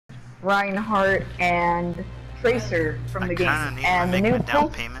Reinhardt, and Tracer from the game. And the new down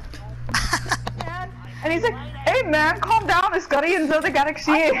payment. And he's like, "Hey man, calm down, it's Scotty and the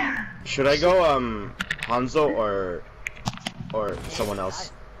Galaxy." Should I go Hanzo or someone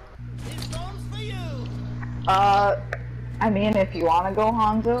else? I mean, if you want to go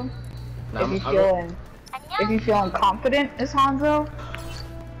Hanzo, if you feeling confident as Hanzo,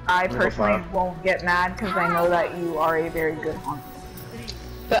 I personally won't get mad because I know that you are a very good Hanzo.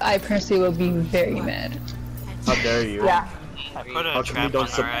 But I personally will be very mad. How dare you? Yeah. I put a trap on,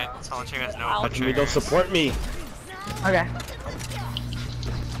 alright? So I'll let you guys know. How come you don't support me? Okay.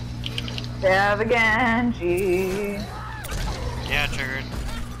 Dev again, G. Yeah, triggered.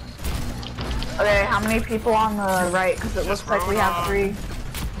 Okay, how many people on the right? Because it looks like we have 3.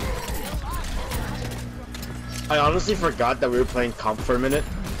 I honestly forgot that we were playing comp for a minute.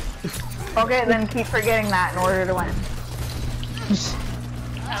 Okay, then keep forgetting that in order to win.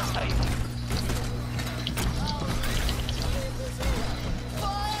 That's how you win.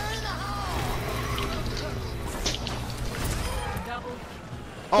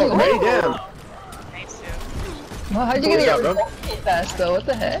 Oh, hey, damn! Nice too. Well, how'd you get your so fast though? What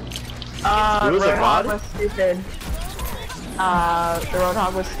the heck? Roadhog was stupid. The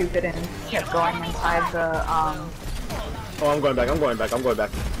Roadhog was stupid and kept going inside the, Oh, I'm going back, I'm going back, I'm going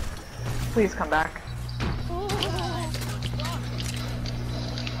back. Please come back.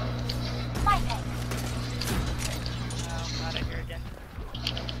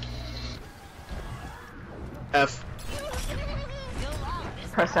 F.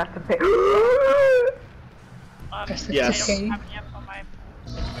 Press F to pay. Yes.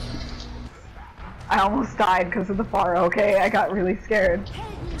 I almost died because of the far, okay? I got really scared.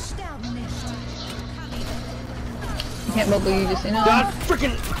 You can't bubble, you just, you know. God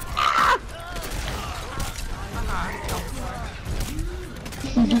freaking!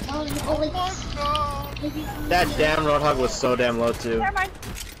 That damn Roadhog was so damn low too. Never mind.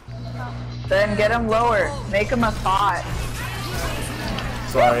 Then get him lower. Make him a thought.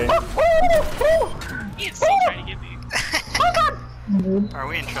 Sorry. He is still trying to get me. Oh god! Are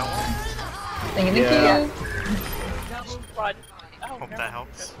we in trouble? Thank you. Yeah. Run. Hope that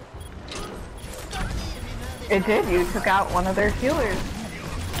helps. It did, you took out one of their healers.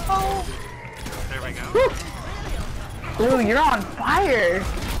 Oh. There we go. Ooh, you're on fire!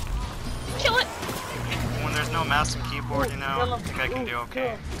 Kill it! When there's no mouse and keyboard, you know, I think I can do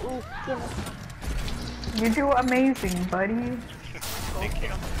okay. You do amazing, buddy. Thank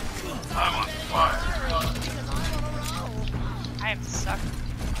you. I'm on fire. I am sucked.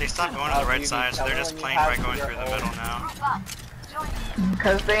 They stopped going to the right side, so they're just playing by going through the middle now.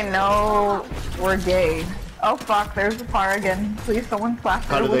 Because they know we're gay. Oh fuck, there's the fire again. Please, someone slap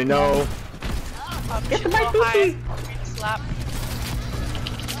her. How do they know? Get to my PC! Slap.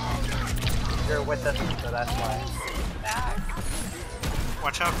 You're with us, so that's why. Back.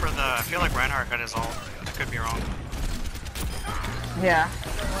 Watch out for the. I feel like Reinhardt got his ult. I could be wrong. Yeah.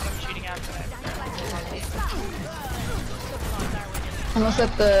 I'm shooting at today. Almost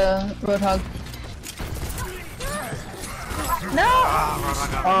at the Roadhog. No!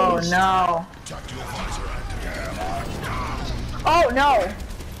 Oh no. Oh no!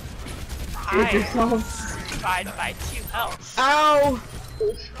 I survived by 2 health. Ow!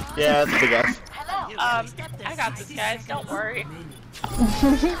 Yeah, that's a big F. I got this, guys. Don't worry.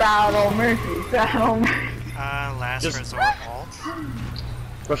 Battle Murphy, battle Murphy. Last Just- resort ult.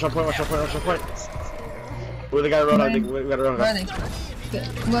 Rush on point, rush on point, rush on point. We're the guy Roadhog, we got a Roadhog.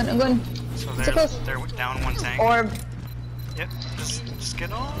 Running. I'm going. So So close. they're down one tank. Or Yep, just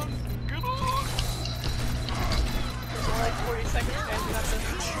get on. Get on. So like 40 seconds, guys. We got this.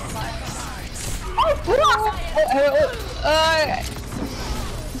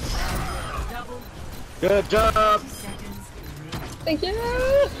 Good job! Thank you.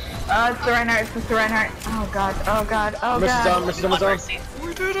 it's the Reinhardt, it's the Reinhardt. Oh god, oh god, oh Mrs. god. On, Mrs. On, Mrs. On.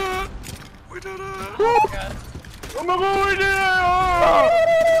 We did it! We did it! Oh god. Oh my god, we did it!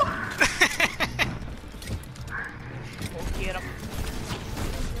 We'll get him.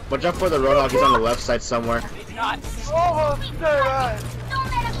 Watch out for the Roadhog, he's on the left side somewhere. He's not. Oh,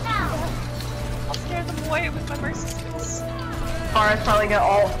 I'll scare them away with my mercy skills. Farah's probably gonna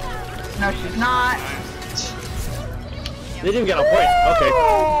ult. No, she's not. They didn't get a point, okay.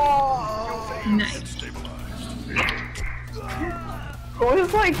 Nice. Who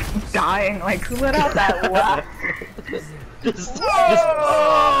was like dying? Like who let out that laugh?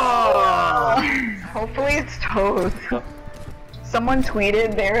 Oh! Hopefully it's Toad. Someone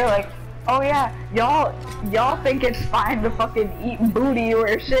tweeted, they were like, Oh yeah, y'all think it's fine to fucking eat booty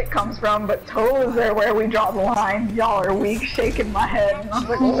where shit comes from, but toes are where we draw the line. Y'all are weak, shaking my head. And I was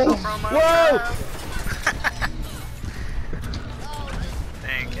like, whoa!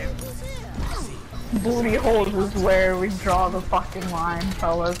 Thank you. Booty holes is where we draw the fucking line,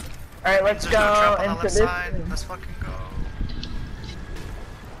 fellas. Alright, let's There's no go trap on the into left this. side. Let's fucking go.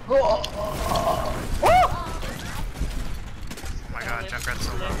 Oh my god, Junkrat's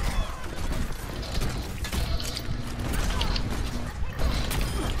so low.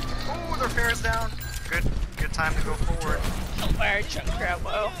 Oh, their fair's down. Good time to go forward. Fire Junkrat,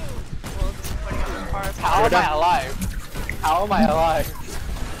 whoa. Well, it's putting up the cars. How am I alive? How am I alive?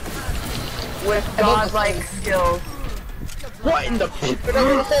 with godlike skills. What in the?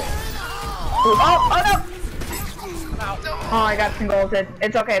 Oh no! Oh, I got some golden.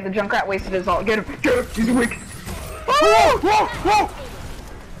 It's okay, the Junkrat wasted his ult. Get him! Get him! He's weak! Whoa! Whoa!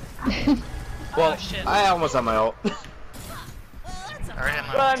 Whoa! Well, shit. I almost had my ult. Alright,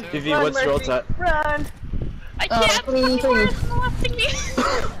 I'm Run! out. Vivi, Run, what's your ult Mercy, at? Run! I can't! please.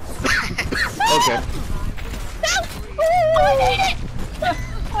 Okay.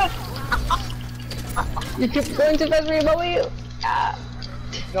 You keep going too fast for your boy.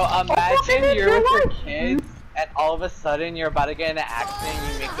 No, imagine you're with your kids and all of a sudden you're about to get in an accident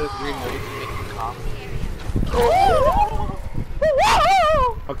and you make those weird noises to make them calm.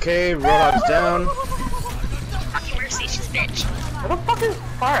 Okay, Roadhog's down. Mercy, she's bitch. What the fuck is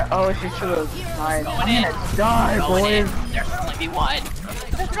fire? Oh, she should have died. I'm gonna die, Going in. boys. There can only be one.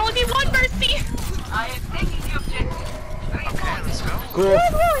 There can only be one Mercy. I am taking the objective. Okay, let's go. Cool.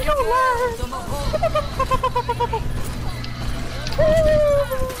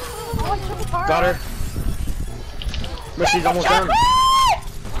 Got her. Mercy's almost down. Got her.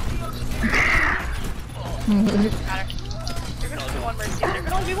 There can only be one Mercy. There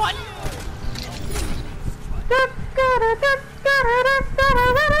can only be one.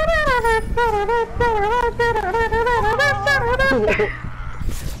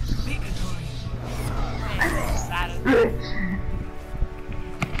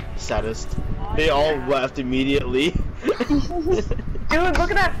 Saddest. They all left immediately. Dude,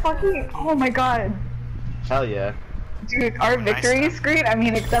 look at that fucking. Oh my god. Hell yeah. Dude, our Nice victory stuff. screen, I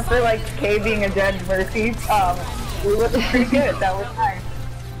mean, except for like Kay being a dead Mercy, we looked pretty good. That was nice.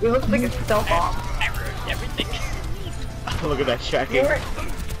 We looked like a stealth bomb. I ruined everything. Look at that tracking.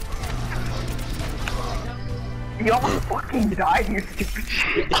 You almost fucking died, you stupid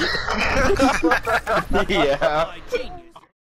shit. Yeah.